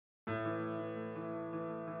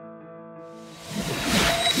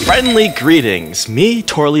Friendly greetings, me,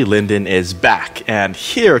 Torley Linden, is back and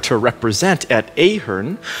here to represent at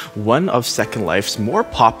Ahern one of Second Life's more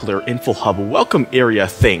popular info hub welcome area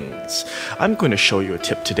things. I'm going to show you a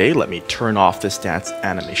tip today. Let me turn off this dance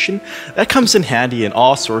animation. That comes in handy in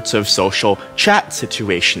all sorts of social chat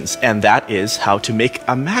situations, and that is how to make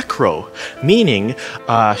a macro, meaning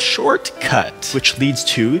a shortcut, which leads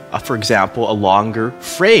to, for example, a longer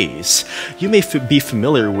phrase. You may be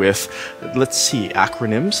familiar with, let's see,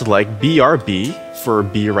 acronyms like BRB for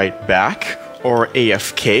be right back, or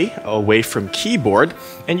AFK, away from keyboard,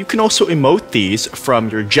 and you can also emote these from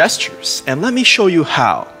your gestures. And let me show you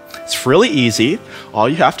how. It's really easy. All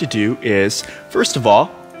you have to do is, first of all,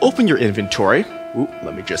 open your inventory. Ooh,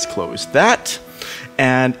 let me just close that.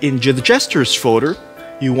 And in the gestures folder,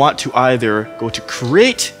 you want to either go to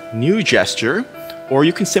create new gesture, or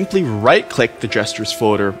you can simply right click the gestures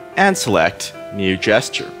folder and select new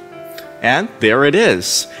gesture. And there it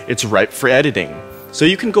is. It's ripe for editing. So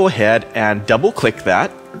you can go ahead and double click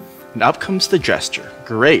that, and up comes the gesture.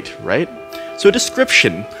 Great, right? So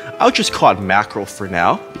description, I'll just call it macro for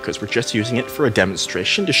now because we're just using it for a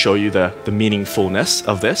demonstration to show you the meaningfulness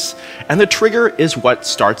of this. And the trigger is what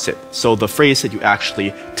starts it, so the phrase that you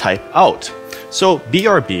actually type out. So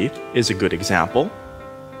BRB is a good example.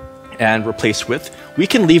 And replace with, we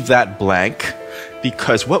can leave that blank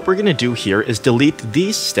because what we're going to do here is delete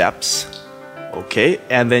these steps. Okay,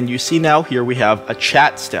 and then you see now here we have a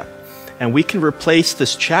chat step, and we can replace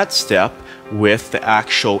this chat step with the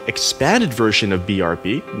actual expanded version of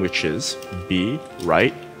BRB, which is be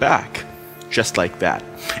right back, just like that.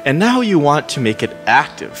 And now you want to make it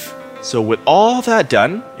active. So with all that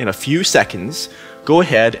done, in a few seconds, go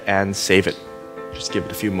ahead and save it. Just give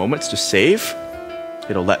it a few moments to save.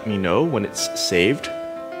 It'll let me know when it's saved.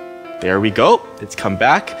 There we go, it's come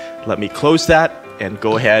back. Let me close that and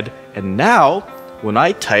go ahead. And now, when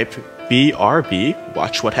I type BRB,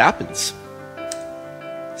 watch what happens.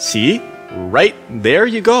 See? Right there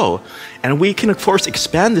you go. And we can, of course,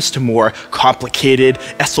 expand this to more complicated,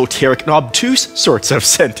 esoteric, and obtuse sorts of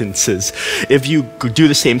sentences. If you do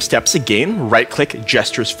the same steps again, right-click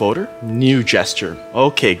Gestures folder, New Gesture.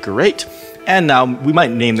 Okay, great. And now we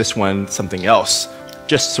might name this one something else,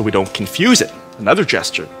 just so we don't confuse it. Another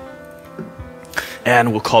gesture.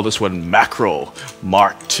 And we'll call this one Macro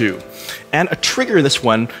Mark II. And a trigger in this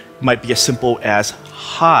one might be as simple as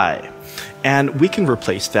hi. And we can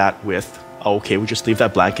replace that with, okay, we just leave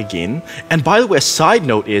that blank again. And by the way, a side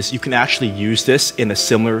note is you can actually use this in a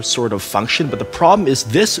similar sort of function, but the problem is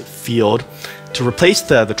this field to replace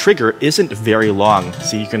the trigger isn't very long.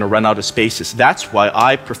 So you're gonna run out of spaces. That's why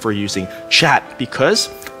I prefer using chat, because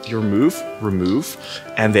you remove,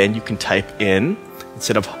 and then you can type in,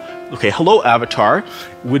 instead of, okay, hello avatar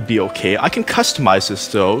would be okay. I can customize this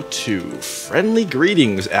though to friendly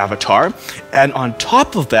greetings avatar. And on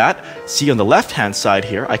top of that, see on the left hand side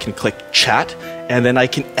here, I can click chat, and then I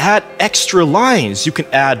can add extra lines. You can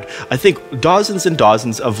add, I think, dozens and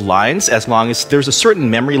dozens of lines, as long as there's a certain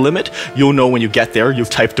memory limit. You'll know when you get there, you've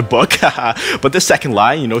typed a book. But the second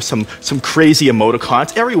line, you know, some crazy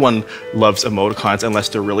emoticons. Everyone loves emoticons unless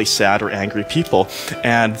they're really sad or angry people.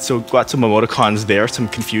 And so got some emoticons there, some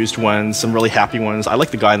confused ones, some really happy ones. I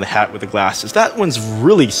like the guy in the hat with the glasses. That one's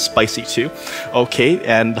really spicy too. Okay,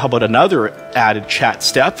 and how about another added chat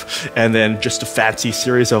step, and then just a fancy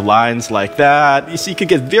series of lines like that. You see, you could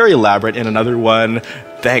get very elaborate in another one.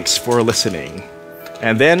 Thanks for listening.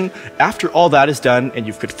 And then after all that is done and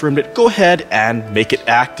you've confirmed it, go ahead and make it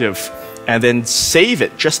active. And then save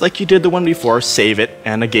it, just like you did the one before, save it.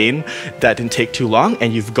 And again, that didn't take too long,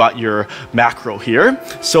 and you've got your macro here.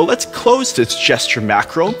 So let's close this gesture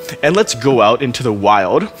macro, and let's go out into the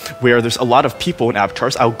wild, where there's a lot of people and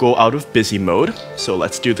avatars. I'll go out of busy mode. So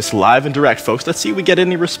let's do this live and direct, folks. Let's see if we get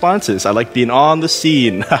any responses. I like being on the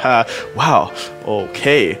scene. Wow,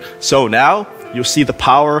 okay. So now you'll see the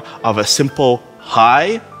power of a simple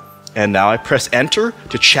hi. And now I press enter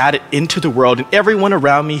to chat it into the world, and everyone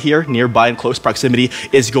around me here, nearby in close proximity,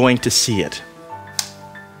 is going to see it.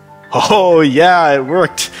 Oh yeah, it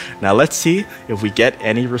worked. Now let's see if we get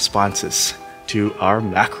any responses to our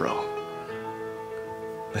macro.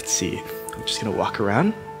 Let's see, I'm just gonna walk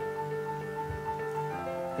around.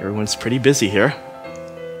 Everyone's pretty busy here.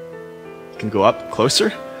 You can go up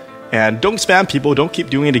closer. And don't spam people, don't keep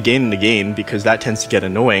doing it again and again, because that tends to get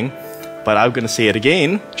annoying. But I'm going to say it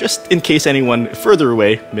again, just in case anyone further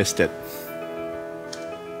away missed it.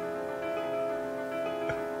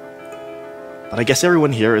 But I guess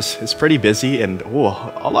everyone here is pretty busy, and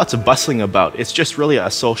lots of bustling about. It's just really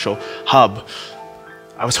a social hub.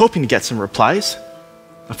 I was hoping to get some replies.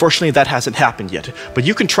 Unfortunately, that hasn't happened yet, but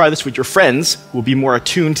you can try this with your friends who will be more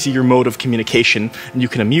attuned to your mode of communication, and you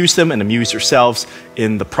can amuse them and amuse yourselves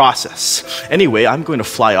in the process. Anyway, I'm going to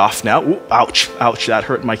fly off now. Ooh, ouch, ouch, that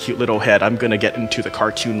hurt my cute little head. I'm going to get into the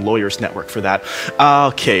Cartoon Lawyers Network for that.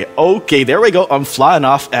 Okay, there we go. I'm flying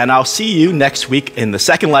off, and I'll see you next week in the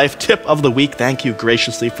Second Life Tip of the Week. Thank you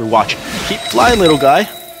graciously for watching. Keep flying, little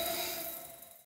guy.